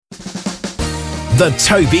The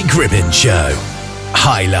Toby Gribbin Show.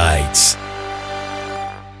 Highlights.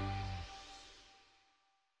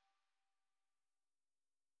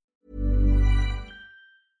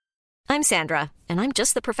 I'm Sandra, and I'm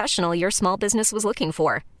just the professional your small business was looking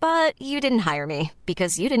for. But you didn't hire me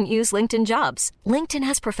because you didn't use LinkedIn Jobs. LinkedIn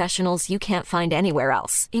has professionals you can't find anywhere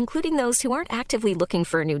else, including those who aren't actively looking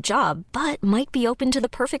for a new job, but might be open to the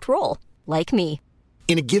perfect role, like me.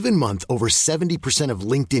 In a given month, over 70% of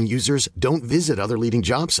LinkedIn users don't visit other leading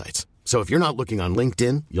job sites. So if you're not looking on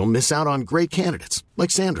LinkedIn, you'll miss out on great candidates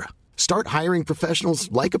like Sandra. Start hiring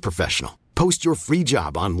professionals like a professional. Post your free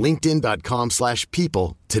job on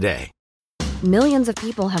linkedin.com/people today. Millions of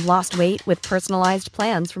people have lost weight with personalized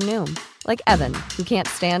plans from Noom. Like Evan, who can't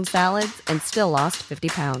stand salads and still lost 50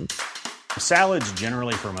 pounds. Salads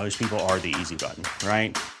generally for most people are the easy button,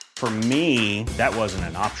 right? For me, that wasn't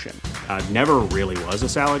an option. I never really was a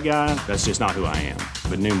salad guy. That's just not who I am.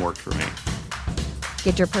 But Noom worked for me.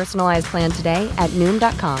 Get your personalized plan today at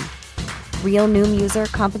Noom.com. Real Noom user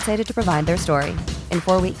compensated to provide their story. In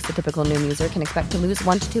 4 weeks, the typical Noom user can expect to lose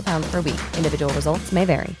 1 to 2 pounds per week. Individual results may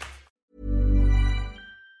vary.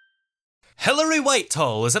 Hilary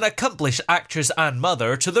Whitehall is an accomplished actress and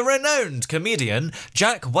mother to the renowned comedian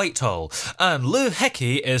Jack Whitehall, and Lou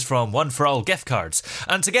Hickey is from One for All gift cards.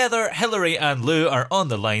 And together, Hilary and Lou are on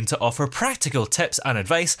the line to offer practical tips and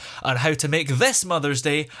advice on how to make this Mother's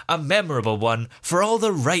Day a memorable one for all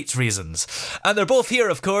the right reasons. And they're both here,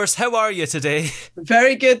 of course. How are you today?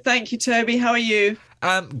 Very good, thank you, Toby. How are you?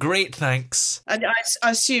 Great, thanks. And I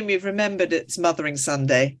assume you've remembered it's Mothering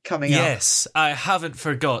Sunday coming up. Yes, I haven't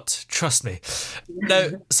forgot, trust me. Now,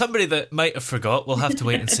 somebody that might have forgot, we'll have to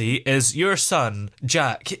wait and see, is your son,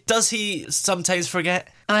 Jack. Does he sometimes forget?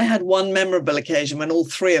 I had one memorable occasion when all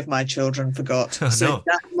 3 of my children forgot. Oh, so no.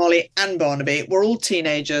 Jack, Molly and Barnaby were all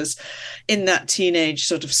teenagers in that teenage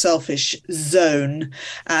sort of selfish zone,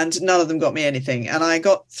 and none of them got me anything. And I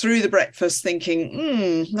got through the breakfast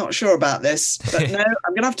thinking, not sure about this, but no,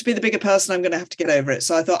 I'm going to have to be the bigger person. I'm going to have to get over it.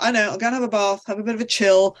 So I thought, I know, I'll go and have a bath, have a bit of a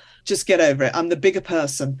chill, just get over it. I'm the bigger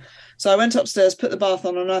person. So I went upstairs, put the bath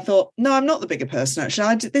on, and I thought, no, I'm not the bigger person,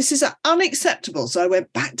 actually. This is unacceptable. So I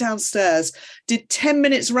went back downstairs, did 10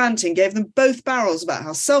 minutes ranting, gave them both barrels about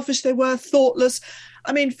how selfish they were, thoughtless.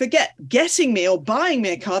 I mean, forget getting me or buying me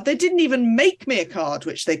a card. They didn't even make me a card,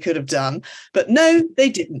 which they could have done. But no, they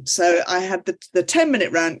didn't. So I had the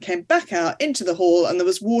 10-minute rant, came back out into the hall, and there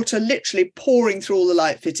was water literally pouring through all the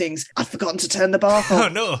light fittings. I'd forgotten to turn the bath on. Oh,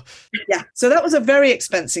 no. Yeah. So that was a very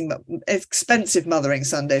expensive Mothering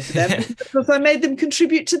Sunday for them because I made them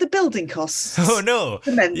contribute to the building costs. Oh, no.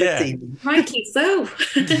 Tremendously. Rightly so.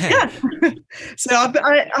 Yeah. So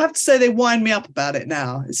I have to say they wind me up about it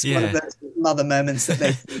now. It's one of those mother moments that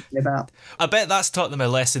they think about. I bet that's taught them a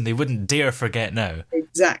lesson they wouldn't dare forget now.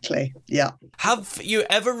 Exactly, yeah. Have you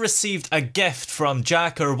ever received a gift from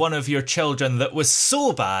Jack or one of your children that was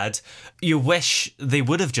so bad you wish they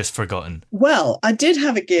would have just forgotten? Well, I did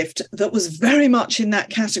have a gift that was very much in that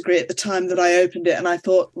category at the time that I opened it, and I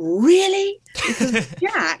thought, really? Because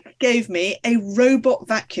Jack gave me a robot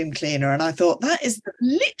vacuum cleaner, and I thought, that is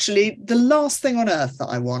literally the last thing on earth that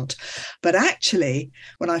I want. But actually,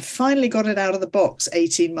 when I finally got it out of the box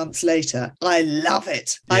 18 months later, I love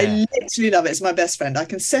it. Yeah. I literally love it. It's my best friend. I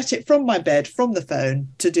can set it from my bed, from the phone,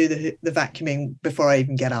 to do the vacuuming before I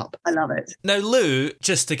even get up. I love it. Now, Lou,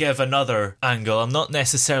 just to give another angle, I'm not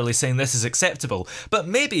necessarily saying this is acceptable, but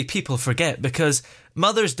maybe people forget because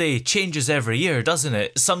Mother's Day changes every year, doesn't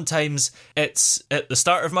it? Sometimes it's at the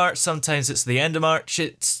start of March, sometimes it's the end of March.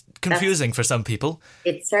 It's confusing for some people.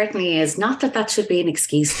 It certainly is. Not that that should be an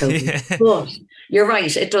excuse, Toby, but you're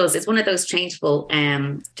right, it does. It's one of those changeable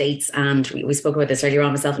dates, and we spoke about this earlier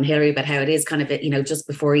on, myself and Hilary, about how it is kind of, just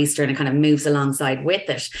before Easter, and it kind of moves alongside with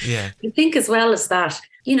it. Yeah. You think as well as that,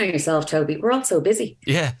 yourself, Toby, we're all so busy.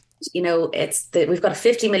 Yeah. We've got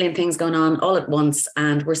 50 million things going on all at once,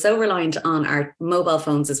 and we're so reliant on our mobile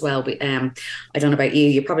phones as well. I don't know about you,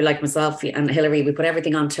 you probably like myself and Hilary, we put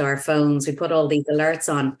everything onto our phones, we put all these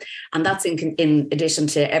alerts on, and that's in addition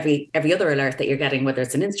to every other alert that you're getting, whether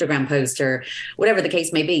it's an Instagram post or whatever the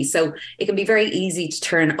case may be. So it can be very easy to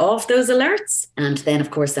turn off those alerts, and then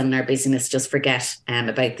of course in our busyness just forget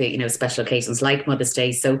about the special occasions like Mother's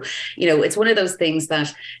Day. So it's one of those things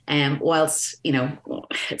that whilst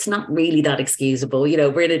it's not really that excusable. You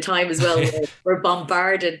know, we're in a time as well where we're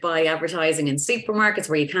bombarded by advertising in supermarkets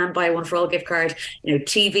where you can buy one for all gift card, you know,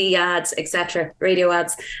 TV ads, etc., radio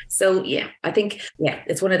ads. So yeah, I think,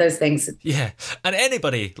 it's one of those things. Yeah. And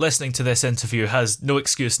anybody listening to this interview has no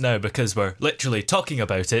excuse now because we're literally talking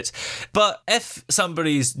about it. But if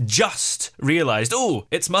somebody's just realised, oh,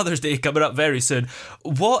 it's Mother's Day coming up very soon,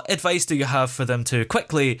 what advice do you have for them to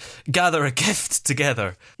quickly gather a gift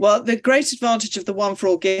together? Well, the great advantage of the One for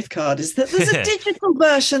All gift card is that there's a digital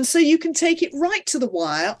version, so you can take it right to the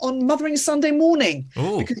wire on Mothering Sunday morning.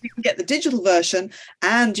 Ooh. Because you can get the digital version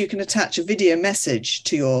and you can attach a video message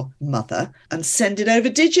to your mother and send it over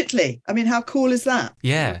digitally. I mean, how cool is that?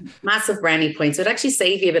 Yeah. Massive brownie points. It would actually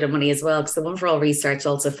save you a bit of money as well, because the One for All research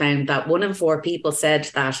also found that 1 in 4 people said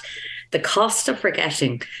that the cost of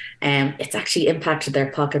forgetting, it's actually impacted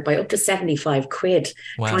their pocket by up to 75 quid,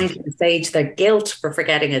 trying to assuage their guilt for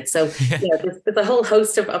forgetting it. So there's a whole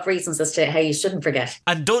host of reasons as to how you shouldn't forget.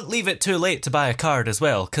 And don't leave it too late to buy a card as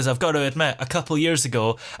well, because I've got to admit, a couple of years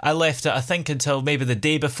ago, I left it, I think, until maybe the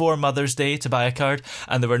day before Mother's Day to buy a card,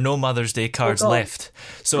 and there were no Mother's Day cards left.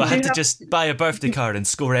 So I had to just buy a birthday card and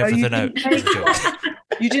score everything out.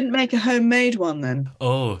 You didn't make a homemade one then?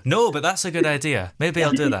 Oh, no, but that's a good idea. Maybe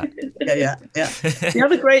I'll do that. Yeah. The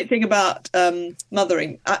other great thing about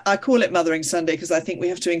mothering, I call it Mothering Sunday because I think we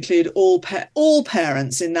have to include all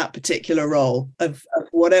parents in that particular role of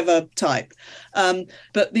whatever type.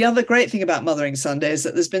 But the other great thing about Mothering Sunday is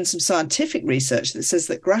that there's been some scientific research that says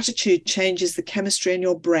that gratitude changes the chemistry in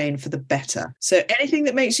your brain for the better. So anything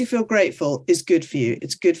that makes you feel grateful is good for you.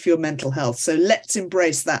 It's good for your mental health. So let's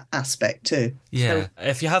embrace that aspect too. Yeah.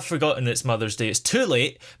 If you have forgotten it's Mother's Day, it's too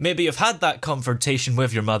late. Maybe you've had that confrontation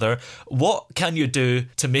with your mother. What can you do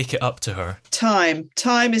to make it up to her? Time.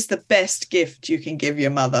 Time is the best gift you can give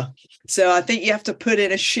your mother. So I think you have to put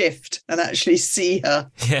in a shift and actually see her.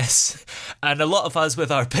 Yes. And a lot of us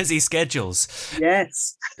with our busy schedules.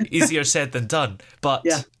 Yes. Easier said than done. But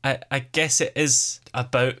yeah. I guess it is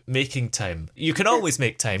about making time. You can always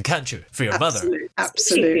make time, can't you, for your mother?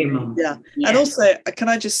 Absolutely. Yeah. And also, can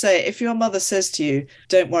I just say, if your mother says to you,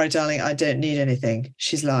 don't worry, darling, I don't need anything,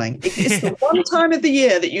 she's lying. It's the one time of the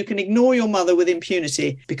year that you can ignore your mother with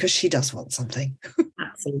impunity because she does want something.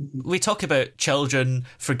 Absolutely. We talk about children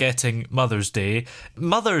forgetting Mother's Day.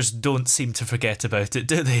 Mothers don't seem to forget about it,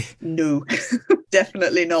 do they? No,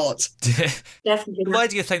 definitely not. Definitely not. Why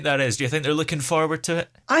do you think that is? Do you think they're looking forward to it?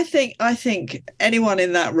 I think anyone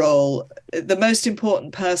in that role, the most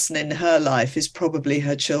important person in her life is probably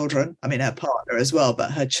her children. I mean, her partner as well,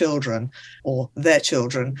 but her children or their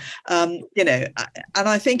children. And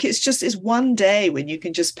I think it's one day when you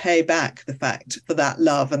can just pay back the fact for that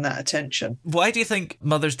love and that attention. Why do you think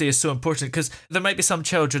Mother's Day is so important? Because there might be some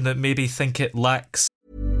children that maybe think it lacks.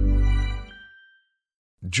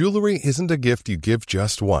 Jewelry isn't a gift you give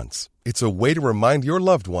just once. It's a way to remind your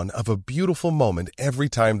loved one of a beautiful moment every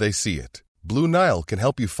time they see it. Blue Nile can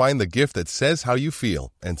help you find the gift that says how you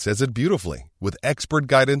feel and says it beautifully, with expert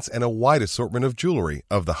guidance and a wide assortment of jewelry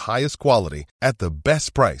of the highest quality at the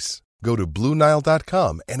best price. Go to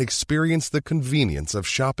BlueNile.com and experience the convenience of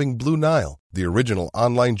shopping Blue Nile, the original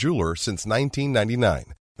online jeweler since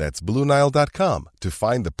 1999. That's BlueNile.com to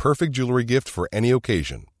find the perfect jewelry gift for any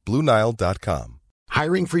occasion. BlueNile.com.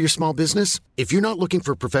 Hiring for your small business? If you're not looking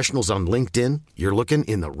for professionals on LinkedIn, you're looking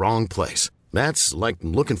in the wrong place. That's like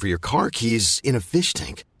looking for your car keys in a fish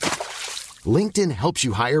tank. LinkedIn helps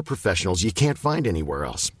you hire professionals you can't find anywhere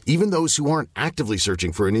else, even those who aren't actively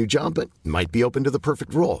searching for a new job but might be open to the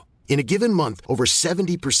perfect role. In a given month, over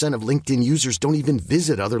 70% of LinkedIn users don't even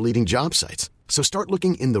visit other leading job sites. So start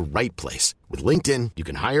looking in the right place. With LinkedIn, you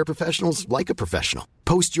can hire professionals like a professional.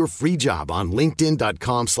 Post your free job on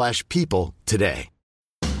linkedin.com/people today.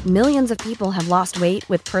 Millions of people have lost weight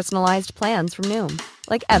with personalized plans from Noom.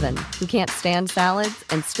 Like Evan, who can't stand salads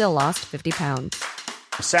and still lost 50 pounds.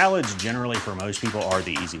 Salads generally for most people are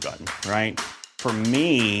the easy button, right? For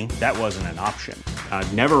me, that wasn't an option. I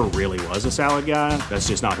never really was a salad guy. That's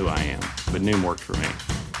just not who I am. But Noom worked for me.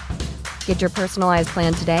 Get your personalized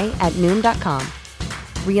plan today at Noom.com.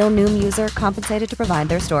 Real Noom user compensated to provide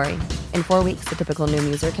their story. In 4 weeks, the typical Noom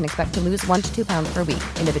user can expect to lose 1 to 2 pounds per week.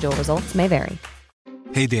 Individual results may vary.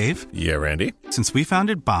 Hey, Dave. Yeah, Randy? Since we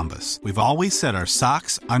founded Bombas, we've always said our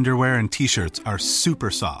socks, underwear, and T-shirts are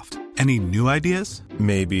super soft. Any new ideas?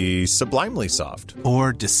 Maybe sublimely soft.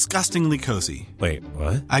 Or disgustingly cozy. Wait,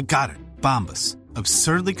 what? I got it. Bombas.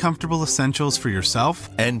 Absurdly comfortable essentials for yourself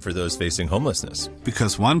and for those facing homelessness.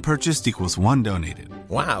 Because one purchased equals one donated.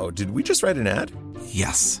 Wow, did we just write an ad?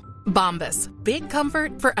 Yes. Bombas. Big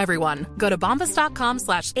comfort for everyone. Go to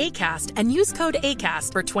bombas.com/ACAST and use code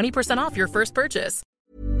ACAST for 20% off your first purchase.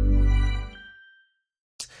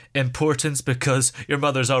 importance because your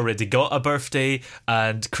mother's already got a birthday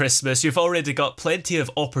and Christmas. You've already got plenty of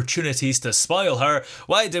opportunities to spoil her.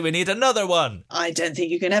 Why do we need another one? I don't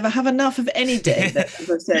think you can ever have enough of any day that, as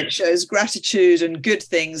I said, shows gratitude and good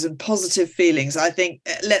things and positive feelings. I think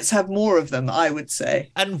let's have more of them, I would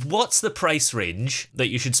say. And what's the price range that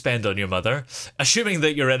you should spend on your mother? Assuming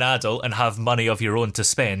that you're an adult and have money of your own to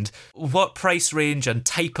spend, what price range and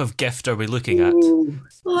type of gift are we looking at?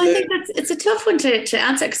 Well, I think it's a tough one to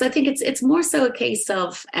answer, because I think it's more so a case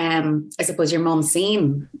of, I suppose, your mum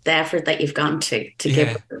seeing the effort that you've gone to give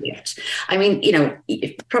her a gift. I mean,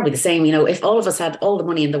 probably the same, if all of us had all the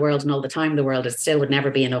money in the world and all the time in the world, it still would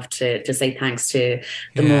never be enough to say thanks to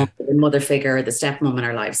the mum, the mother figure, or the stepmom in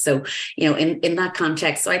our lives. So, in that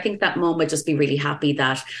context, so I think that mum would just be really happy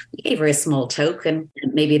that we gave her a small token.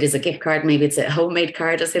 Maybe it is a gift card, maybe it's a homemade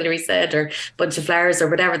card, as Hilary said, or a bunch of flowers, or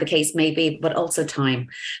whatever the case may be, but also time.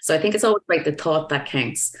 So I think it's always like the thought that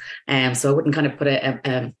counts. So I wouldn't kind of put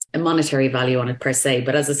a monetary value on it per se.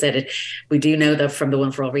 But as I said, we do know that from the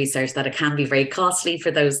One for All research that it can be very costly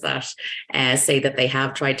for those that say that they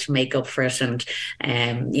have tried to make up for it. And,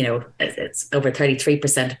 it's over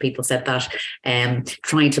 33% of people said that,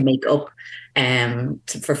 trying to make up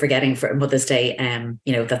for forgetting for Mother's Day,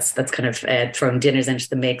 that's kind of throwing dinners into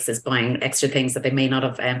the mix, is buying extra things that they may not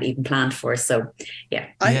have even planned for. So,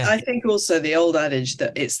 I think also the old adage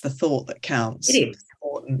that it's the thought that counts. It is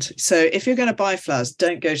important. So if you're going to buy flowers,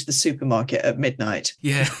 don't go to the supermarket at midnight.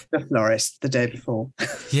 Yeah. The florist the day before.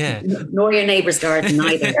 Yeah. Nor your neighbour's garden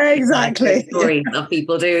either. Exactly. Stories of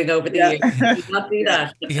people doing over the years. You do not do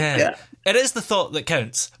that. Yeah. It is the thought that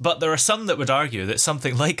counts, but there are some that would argue that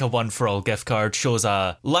something like a One for All gift card shows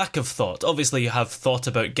a lack of thought. Obviously, you have thought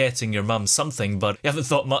about getting your mum something, but you haven't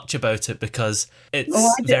thought much about it because it's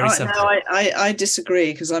very simple. No, I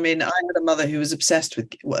disagree, because I had a mother who was obsessed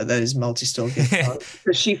with those multi-store gift cards,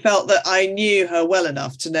 because she felt that I knew her well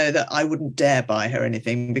enough to know that I wouldn't dare buy her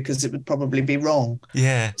anything because it would probably be wrong.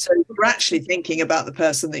 Yeah. So you're actually thinking about the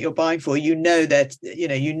person that you're buying for. You know that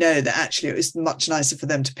actually it was much nicer for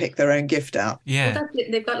them to pick their own gift out. Yeah. Well,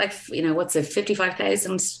 they've got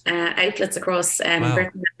 55,000 outlets across Wow.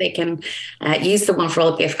 Britain that they can use the One for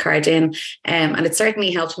All gift card in, and it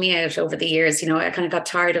certainly helped me out over the years. I kind of got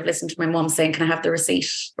tired of listening to my mum saying, "Can I have the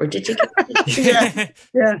receipt?" Or "Did you?"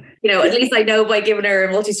 Yeah. At least I know by giving her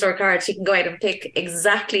a multi-store card, she can go out and pick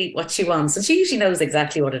exactly what she wants, and she usually knows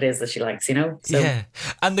exactly what it is that she likes. So. Yeah.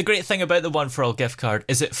 And the great thing about the One for All gift card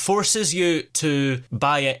is it forces you to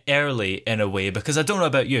buy it early in a way, because I don't know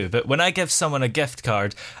about you, but when I give someone a gift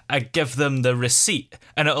card, I give them the receipt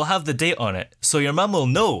and it'll have the date on it, so your mum will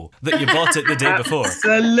know that you bought it the day before.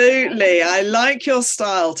 Absolutely. I like your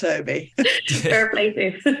style, Toby. Fair play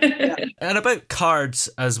to. And about cards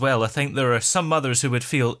as well, I think there are some mothers who would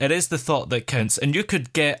feel it is the thought that counts, and you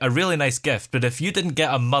could get a really nice gift, but if you didn't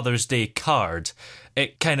get a Mother's Day card,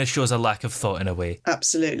 it kind of shows a lack of thought in a way.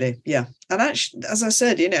 Absolutely, yeah. And actually, as I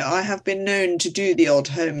said, I have been known to do the odd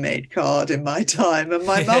homemade card in my time, and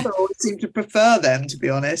my mother always seemed to prefer them, to be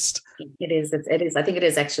honest. It is. I think it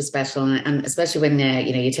is extra special, and especially when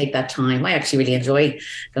you take that time. I actually really enjoy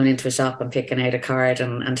going into a shop and picking out a card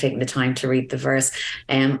and taking the time to read the verse.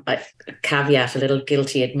 Caveat, a little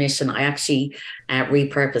guilty admission: I actually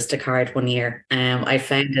repurposed a card one year. I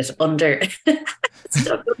found it under.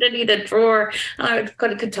 Stuck underneath the drawer, and I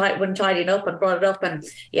kind of wouldn't tidy it up and brought it up, and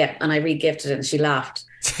I re-gifted it, and she laughed.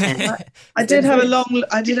 I did have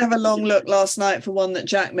a long look last night for one that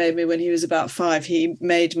Jack made me when he was about 5. He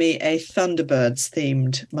made me a Thunderbirds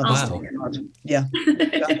themed Mother's Day card. Yeah,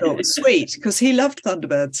 I thought it was sweet because he loved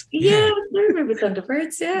Thunderbirds. Yeah, I remember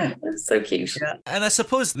Thunderbirds. Yeah, that's so cute. Yeah. And I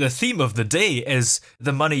suppose the theme of the day is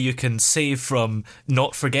the money you can save from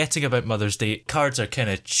not forgetting about Mother's Day. Cards are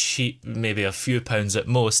kind of cheap, maybe a few pounds at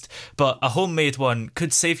most, but a homemade one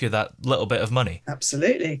could save you that little bit of money.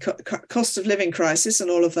 Absolutely. Cost of living crisis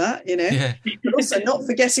and all of that, Yeah. But also not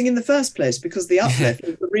forgetting in the first place, because the uplift,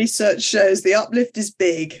 the research shows the uplift is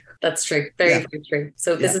big. That's true. Very true.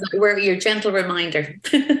 So this is where your gentle reminder.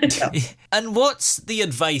 And what's the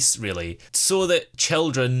advice, really, so that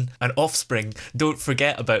children and offspring don't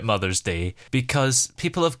forget about Mother's Day? Because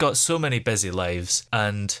people have got so many busy lives,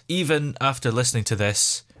 and even after listening to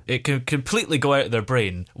this, it can completely go out of their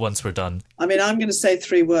brain once we're done. I'm going to say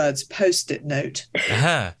 3 words: Post-it note.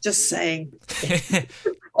 Uh-huh. Just saying.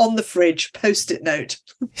 On the fridge, Post-it note.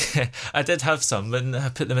 I did have some, and I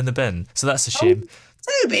put them in the bin, so that's a shame.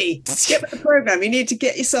 Toby, skip the programme. You need to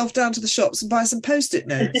get yourself down to the shops and buy some Post-it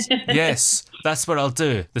notes. Yes, that's what I'll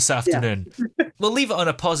do this afternoon. We'll leave it on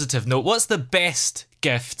a positive note. What's the best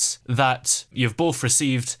gifts that you've both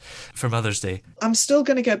received for Mother's Day? I'm still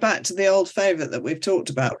going to go back to the old favourite that we've talked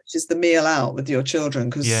about, which is the meal out with your children,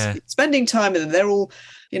 because spending time with them, they're all,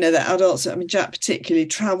 they're adults. I mean, Jack particularly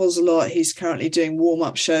travels a lot. He's currently doing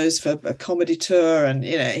warm-up shows for a comedy tour, and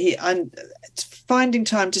finding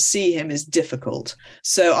time to see him is difficult.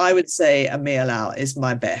 So I would say a meal out is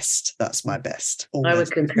my best. That's my best. Almost. I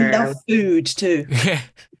would concur. I love food too.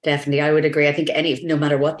 Definitely, I would agree. I think no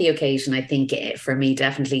matter what the occasion, I think for me,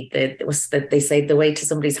 definitely, they say the way to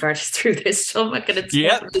somebody's heart is through their stomach, and it's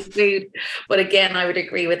definitely food. But again, I would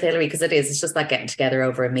agree with Hilary, because it's just like getting together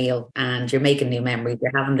over a meal, and you're making new memories,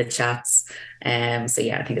 you're having the chats. So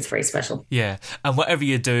yeah, I think it's very special. Yeah, and whatever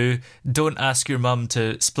you do, don't ask your mum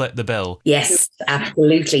to split the bill. Yes,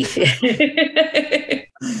 absolutely.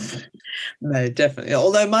 No, definitely.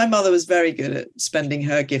 Although my mother was very good at spending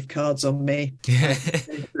her gift cards on me. Yeah.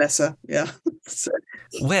 Bless her. Yeah. So.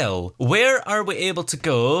 Well, where are we able to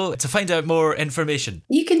go to find out more information?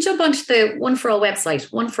 You can jump onto the One for All website,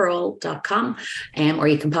 oneforall.com, or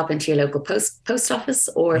you can pop into your local post office,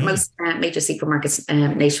 or most major supermarkets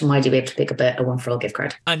nationwide. You'll be able to pick up a One for All gift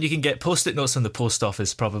card. And you can get post-it notes on the post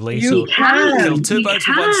office, probably. You can. Kill two birds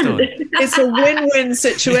with one stone. It's a win-win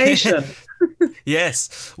situation.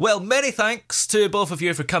 Yes. Well, many thanks to both of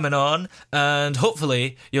you for coming on, and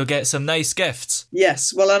hopefully you'll get some nice gifts.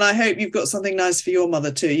 Yes. Well, and I hope you've got something nice for your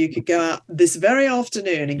mother too. You could go out this very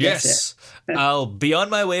afternoon and get it. I'll be on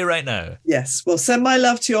my way right now. Yes. Well, send my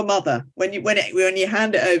love to your mother when you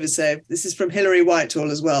hand it over. Say this is from Hilary Whitehall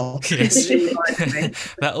as well. Yes.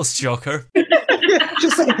 That'll shock her.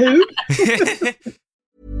 Just like who?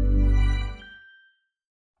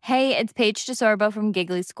 Hey, it's Paige DeSorbo from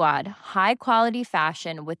Giggly Squad. High quality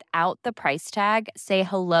fashion without the price tag. Say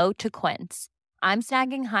hello to Quince. I'm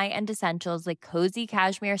snagging high-end essentials like cozy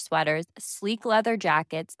cashmere sweaters, sleek leather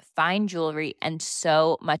jackets, fine jewelry, and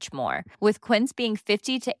so much more. With Quince being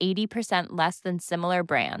 50 to 80% less than similar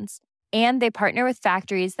brands. And they partner with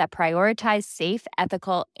factories that prioritize safe,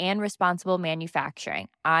 ethical, and responsible manufacturing.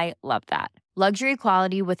 I love that. Luxury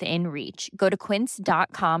quality within reach. Go to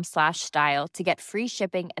quince.com/style to get free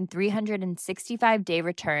shipping and 365-day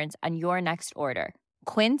returns on your next order.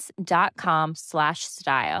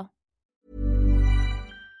 Quince.com/style.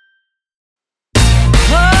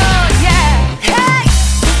 Oh, yeah. Hey!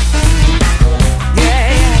 Yeah,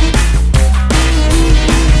 yeah.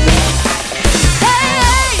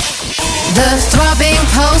 Hey! The throbbing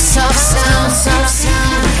pulse of sound.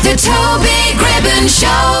 The Toby Gribbon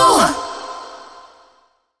Show.